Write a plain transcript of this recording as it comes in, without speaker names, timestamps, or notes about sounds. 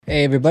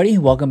Hey everybody,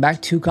 welcome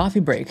back to Coffee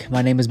Break.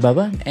 My name is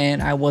Bubba,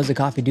 and I was a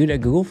coffee dude at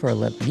Google for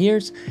 11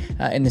 years.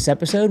 In this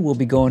episode, we'll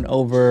be going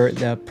over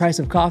the price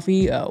of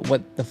coffee,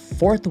 what the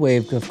fourth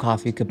wave of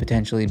coffee could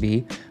potentially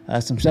be,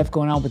 some stuff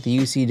going on with the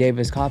UC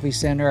Davis Coffee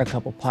Center, a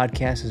couple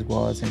podcasts, as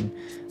well as an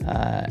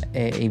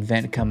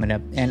event coming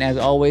up. And as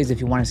always,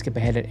 if you want to skip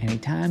ahead at any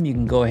time, you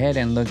can go ahead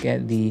and look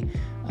at the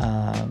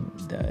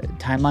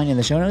timeline in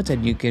the show notes,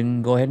 and you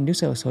can go ahead and do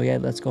so. So yeah,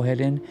 let's go ahead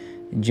and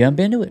jump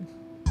into it.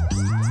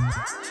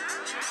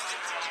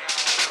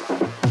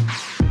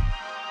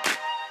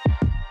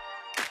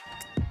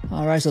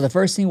 All right, so the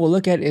first thing we'll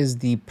look at is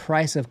the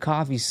price of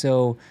coffee.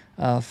 So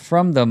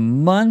from the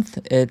month,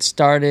 it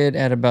started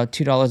at about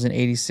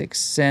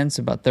 $2.86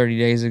 about 30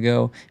 days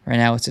ago. Right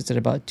now, it sits at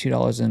about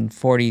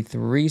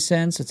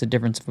 $2.43. It's a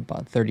difference of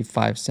about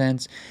 35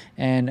 cents.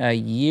 And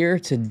year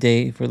to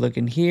date, if we're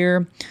looking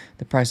here,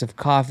 the price of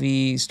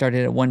coffee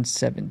started at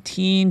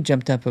 $1.17,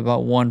 jumped up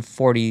about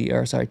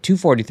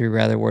 $2.43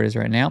 rather, where it is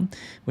right now,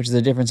 which is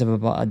a difference of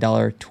about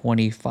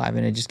 $1.25,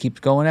 and it just keeps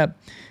going up.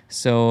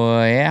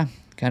 So yeah.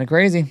 Kind of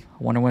crazy.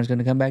 I wonder when it's going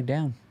to come back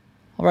down.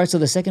 All right, so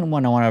the second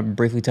one I want to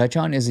briefly touch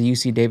on is the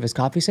UC Davis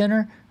Coffee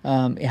Center,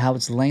 how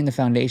it's laying the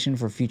foundation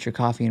for future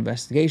coffee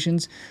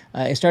investigations.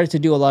 It started to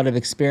do a lot of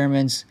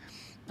experiments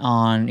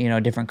on,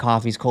 different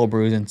coffees, cold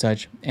brews and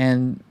such.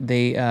 And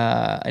they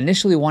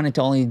initially wanted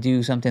to only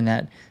do something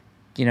that,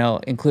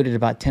 included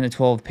about 10 to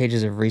 12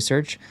 pages of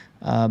research.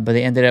 But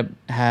they ended up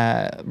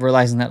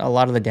realizing that a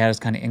lot of the data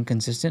is kind of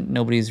inconsistent.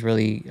 Nobody's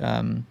really,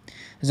 there's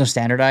no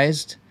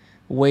standardized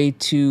way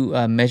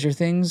to measure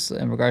things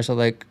in regards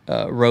to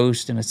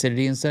roast and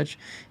acidity and such.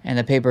 And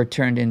the paper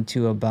turned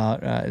into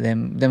about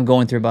them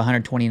going through about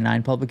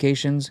 129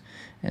 publications,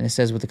 and it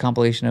says with a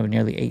compilation of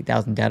nearly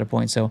 8,000 data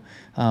points. So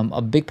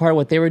a big part of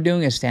what they were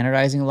doing is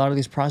standardizing a lot of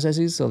these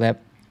processes so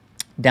that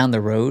down the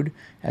road,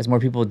 as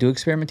more people do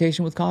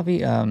experimentation with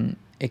coffee,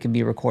 it can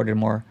be recorded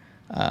more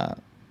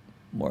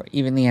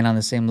evenly and on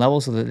the same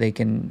level, so that they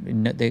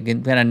can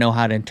kind of know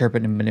how to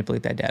interpret and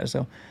manipulate that data.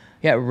 So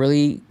yeah,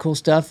 really cool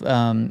stuff.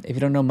 If you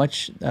don't know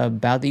much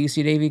about the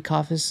UC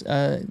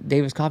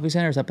Davis Coffee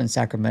Center, it's up in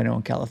Sacramento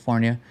in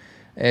California.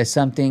 It's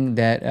something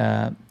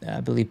that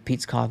I believe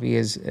Peet's Coffee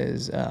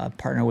is a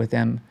partner with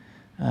them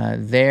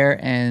there,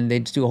 and they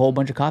just do a whole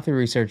bunch of coffee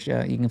research.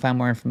 You can find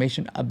more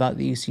information about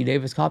the UC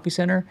Davis Coffee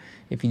Center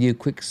if you do a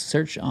quick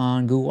search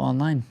on Google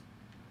Online.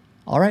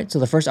 All right, so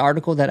the first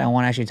article that I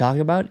want to actually talk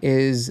about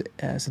is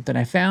something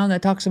I found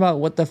that talks about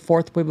what the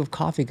fourth wave of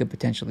coffee could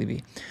potentially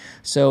be.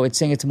 So it's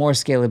saying it's more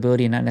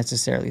scalability, not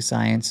necessarily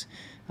science.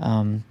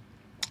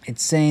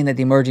 It's saying that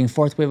the emerging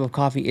fourth wave of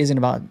coffee isn't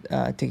about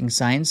taking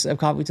science of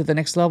coffee to the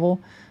next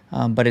level,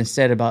 but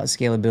instead about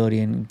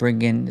scalability and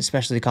bringing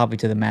specialty coffee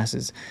to the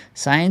masses.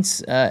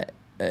 Science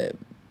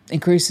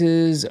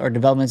increases or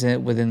developments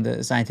within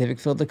the scientific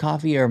field of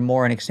coffee are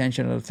more an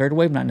extension of the third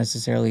wave, not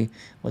necessarily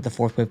what the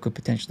fourth wave could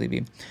potentially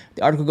be.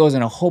 The article goes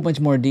in a whole bunch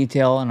more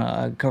detail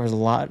and covers a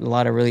lot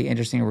of really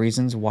interesting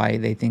reasons why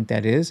they think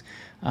that is.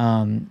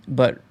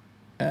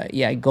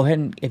 Yeah, go ahead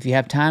and, if you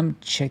have time,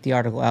 check the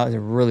article out. It's a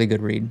really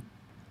good read.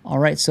 All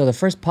right, so the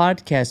first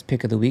podcast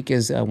pick of the week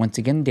is, once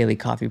again, Daily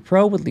Coffee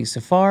Pro with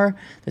Lisa Farr.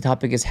 The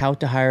topic is how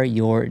to hire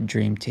your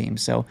dream team.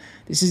 So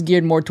this is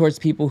geared more towards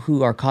people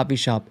who are coffee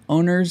shop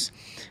owners.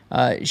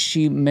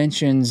 She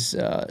mentions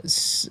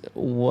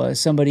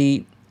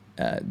somebody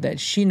that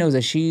she knows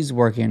that she's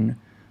working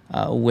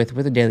with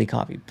a Daily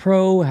Coffee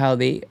Pro, how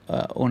they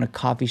own a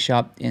coffee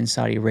shop in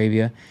Saudi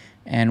Arabia,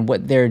 and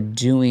what they're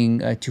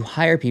doing to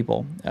hire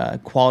people,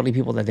 quality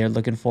people that they're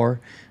looking for.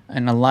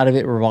 And a lot of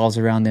it revolves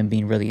around them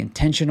being really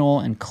intentional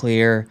and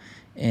clear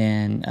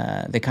in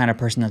the kind of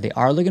person that they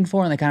are looking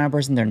for and the kind of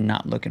person they're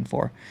not looking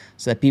for,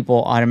 so that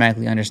people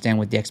automatically understand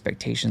what the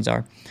expectations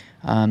are.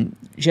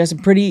 She has some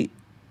pretty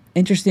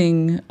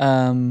interesting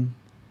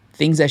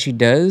things that she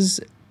does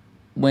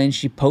when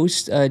she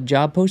posts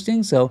job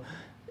postings. So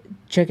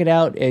check it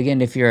out.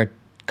 Again, if you're a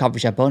coffee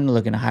shop owner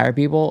looking to hire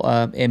people,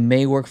 it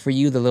may work for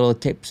you, the little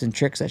tips and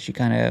tricks that she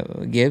kind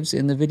of gives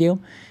in the video.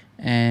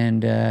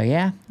 And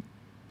yeah,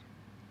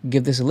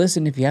 give this a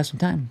listen if you have some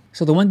time.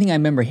 So the one thing I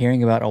remember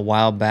hearing about a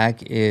while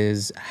back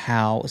is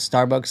how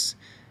Starbucks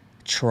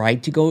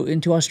tried to go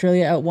into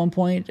Australia at one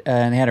point,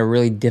 and they had a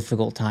really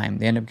difficult time.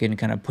 They ended up getting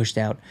kind of pushed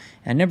out,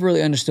 and I never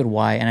really understood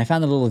why. And I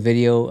found a little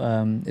video,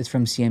 it's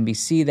from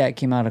CNBC, that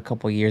came out a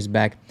couple of years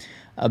back,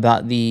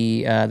 about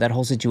that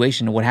whole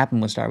situation, what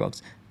happened with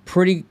Starbucks.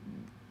 Pretty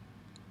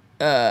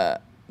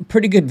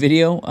good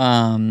video.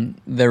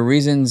 The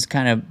reasons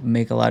kind of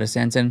make a lot of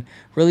sense. And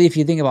really, if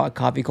you think about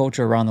coffee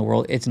culture around the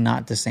world, it's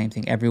not the same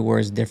thing. Everywhere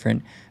is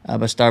different.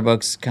 But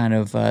Starbucks kind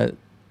of,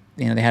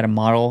 they had a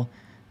model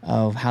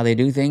of how they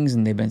do things,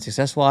 and they've been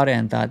successful at it,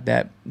 and thought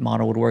that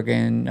model would work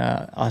in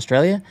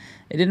Australia.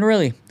 It didn't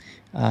really.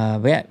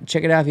 But yeah,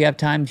 check it out if you have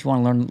time, if you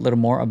want to learn a little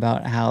more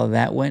about how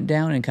that went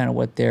down and kind of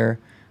what their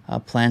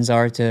plans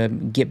are to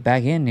get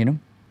back in,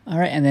 All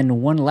right, and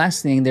then one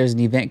last thing, there's an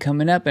event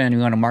coming up, and you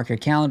want to mark your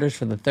calendars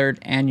for the 3rd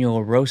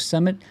Annual Roast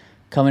Summit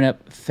coming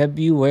up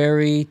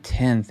February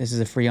 10th. This is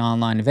a free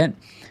online event,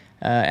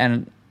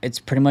 and it's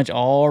pretty much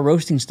all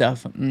roasting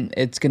stuff.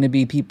 It's going to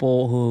be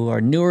people who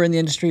are newer in the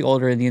industry,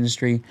 older in the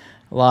industry,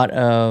 a lot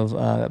of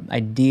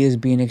ideas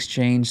being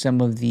exchanged.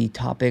 Some of the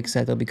topics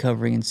that they'll be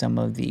covering in some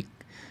of the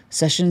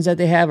sessions that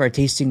they have are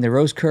tasting the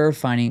roast curve,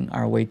 finding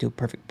our way to a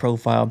perfect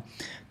profile,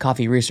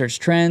 coffee research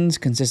trends,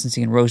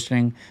 consistency in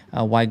roasting,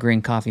 why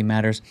green coffee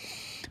matters.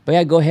 But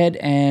yeah, go ahead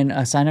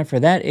and sign up for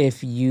that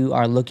if you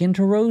are looking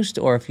to roast,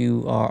 or if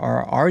you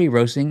are already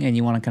roasting and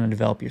you want to kind of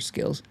develop your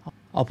skills.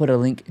 I'll put a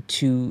link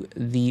to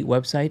the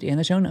website in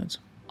the show notes.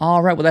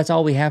 All right, well, that's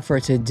all we have for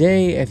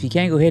today. If you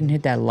can, go ahead and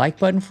hit that like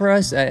button for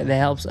us. That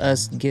helps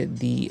us get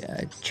the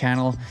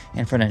channel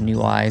in front of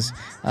new eyes.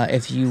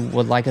 If you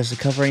would like us to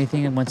cover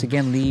anything, and once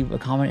again, leave a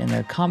comment in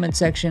the comment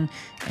section,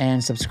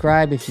 and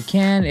subscribe if you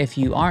can, if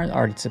you aren't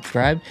already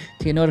subscribed,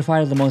 to get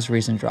notified of the most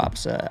recent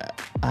drops.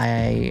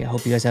 I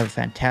hope you guys have a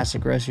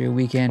fantastic rest of your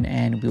weekend,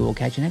 and we will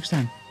catch you next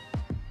time.